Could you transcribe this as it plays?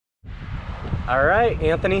Alright,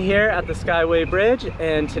 Anthony here at the Skyway Bridge,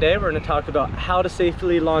 and today we're going to talk about how to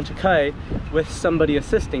safely launch a kite with somebody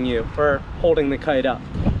assisting you or holding the kite up.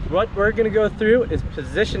 What we're going to go through is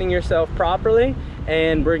positioning yourself properly,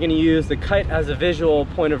 and we're going to use the kite as a visual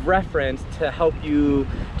point of reference to help you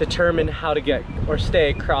determine how to get or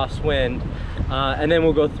stay crosswind. And then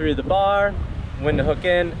we'll go through the bar, when to hook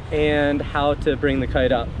in, and how to bring the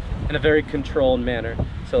kite up in a very controlled manner.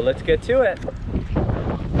 So let's get to it.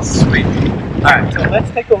 Sweet. Alright, so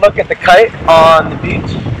let's take a look at the kite on the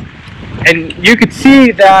beach. And you can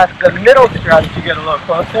see that the middle strap, if you get a little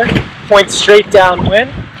closer, points straight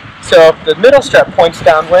downwind. So if the middle strap points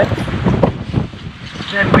downwind,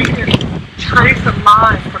 then we can trace a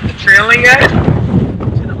line from the trailing edge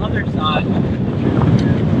to the other side.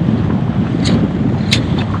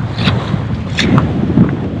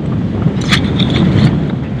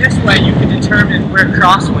 And this way you can determine where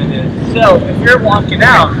crosswind is. So if you're walking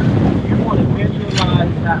out, you want to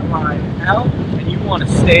visualize that line out and you want to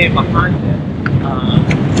stay behind it.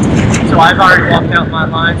 So I've already walked out my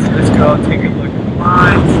line, so let's go take a look at the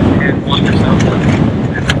lines and walk yourself through.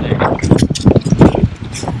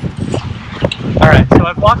 Alright, so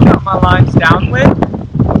I've walked out my lines downwind.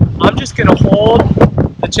 I'm just going to hold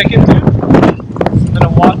the chicken tube. I'm going to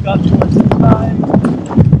walk up towards the side.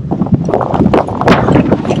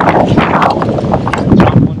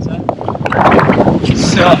 Jump one side.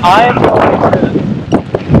 So I'm going to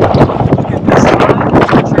look at this line,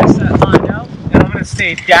 trace that line out, and I'm going to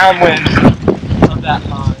stay downwind of that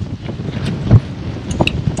line.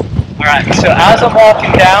 Alright, so as I'm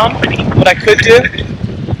walking down, what I could do,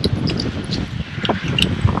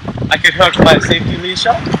 I could hook my safety leash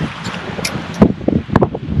up.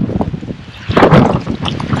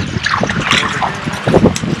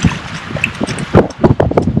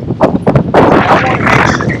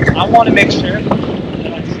 I want to make sure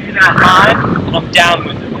that I see that line and I'm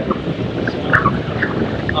downwind of it. So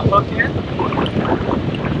I'll hook in.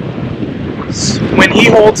 When he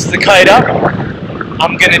holds the kite up,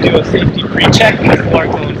 I'm going to do a safety pre-check before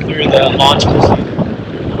going through the launch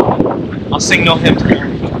procedure. I'll signal him to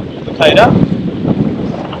hold the kite up.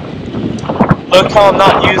 Look how I'm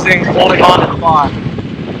not holding on to the bar.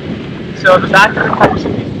 So the back of the kite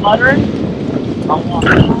should be fluttering. I'll walk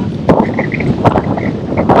on.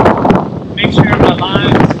 Make sure my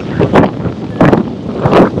lines,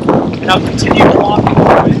 and I'll continue walking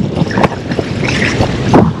through it.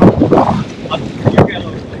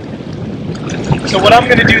 So what I'm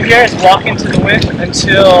going to do here is walk into the wind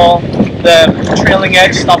until the trailing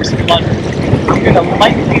edge stops fluttering. I'm going to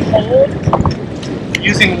lightly hold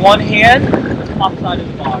using one hand the top side of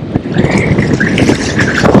the bar.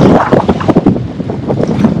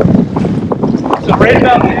 So right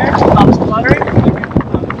about there, stops fluttering.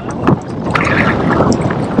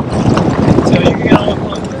 So you can get a little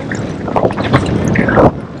closer.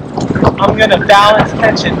 I'm going to balance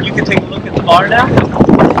tension. You can take a look at the bar now.